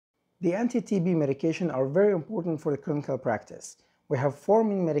The anti-TB medication are very important for the clinical practice. We have 4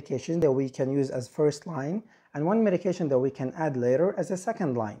 main medications that we can use as first line and 1 medication that we can add later as a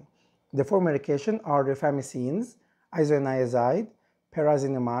second line. The 4 medications are rifamycin, isoniazid,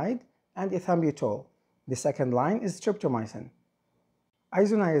 pyrazinamide, and ethambutol. The second line is streptomycin.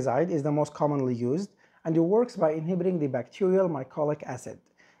 Isoniazid is the most commonly used and it works by inhibiting the bacterial mycolic acid.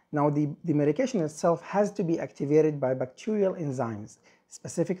 Now the medication itself has to be activated by bacterial enzymes,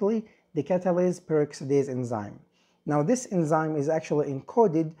 specifically the catalase peroxidase enzyme. Now this enzyme is actually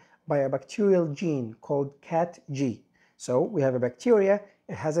encoded by a bacterial gene called CatG. So we have a bacteria,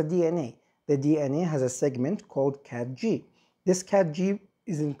 it has a DNA. The DNA has a segment called CatG. This CatG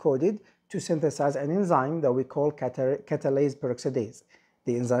is encoded to synthesize an enzyme that we call catalase peroxidase.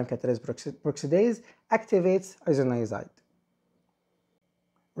 The enzyme catalase peroxidase activates isoniazid.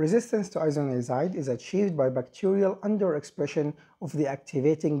 Resistance to isoniazid is achieved by bacterial underexpression of the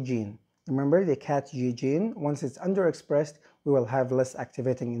activating gene. Remember the CatG gene, once it's underexpressed, we will have less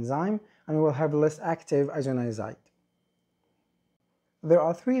activating enzyme and we will have less active isoniazid. There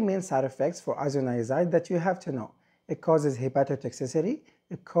are 3 main side effects for isoniazid that you have to know. It causes hepatotoxicity,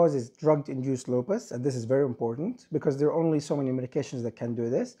 it causes drug-induced lupus, and this is very important because there are only so many medications that can do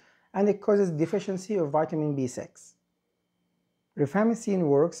this, and it causes deficiency of vitamin B6. Rifamycin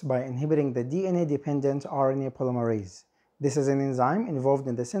works by inhibiting the DNA-dependent RNA polymerase. This is an enzyme involved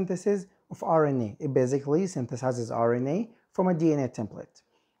in the synthesis of RNA. It basically synthesizes RNA from a DNA template.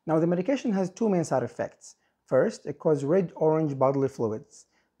 Now the medication has 2 main side effects. First, it causes red-orange bodily fluids.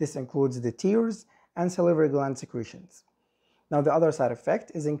 This includes the tears and salivary gland secretions. Now the other side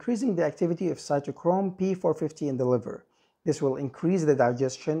effect is increasing the activity of cytochrome P450 in the liver. This will increase the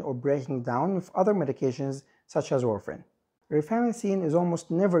digestion or breaking down of other medications such as warfarin. Rifamycin is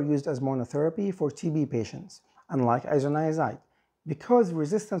almost never used as monotherapy for TB patients, unlike isoniazid, because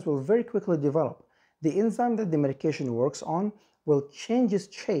resistance will very quickly develop. The enzyme that the medication works on will change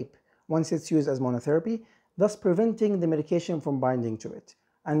its shape once it's used as monotherapy, thus preventing the medication from binding to it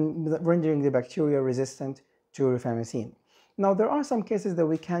and rendering the bacteria resistant to rifamycin. Now there are some cases that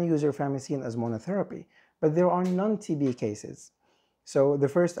we can use rifamycin as monotherapy, but there are non-TB cases. So the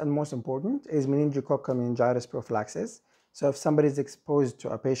first and most important is meningococcal meningitis prophylaxis. So if somebody is exposed to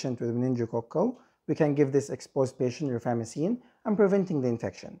a patient with meningococcal, we can give this exposed patient rifamycin and preventing the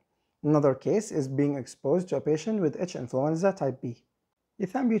infection. Another case is being exposed to a patient with H. influenza type B.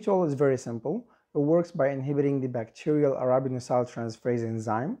 Ethambutol is very simple. It works by inhibiting the bacterial arabinosyl transferase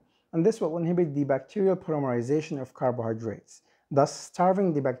enzyme, and this will inhibit the bacterial polymerization of carbohydrates, thus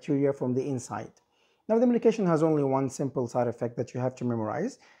starving the bacteria from the inside. Now the medication has only 1 simple side effect that you have to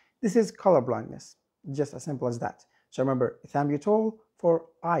memorize. This is color blindness, just as simple as that. So remember, ethambutol for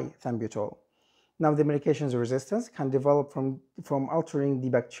ethambutol. Now the medication's resistance can develop from altering the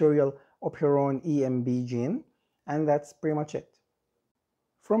bacterial operon EMB gene, and that's pretty much it.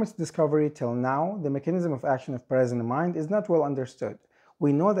 From its discovery till now, the mechanism of action of pyrazinamide is not well understood.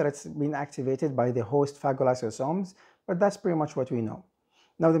 We know that it's been activated by the host phagolysosomes, but that's pretty much what we know.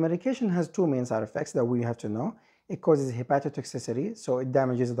 Now the medication has 2 main side effects that we have to know. It causes hepatotoxicity, so it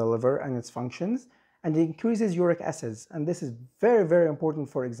damages the liver and its functions, and it increases uric acids, and this is very, very important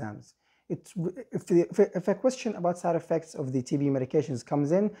for exams. If a question about side effects of the TB medications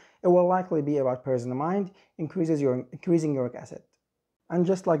comes in, it will likely be about pyrazinamide, increasing uric acid. And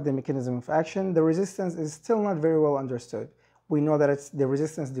just like the mechanism of action, the resistance is still not very well understood. We know that the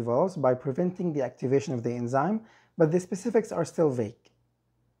resistance develops by preventing the activation of the enzyme, but the specifics are still vague.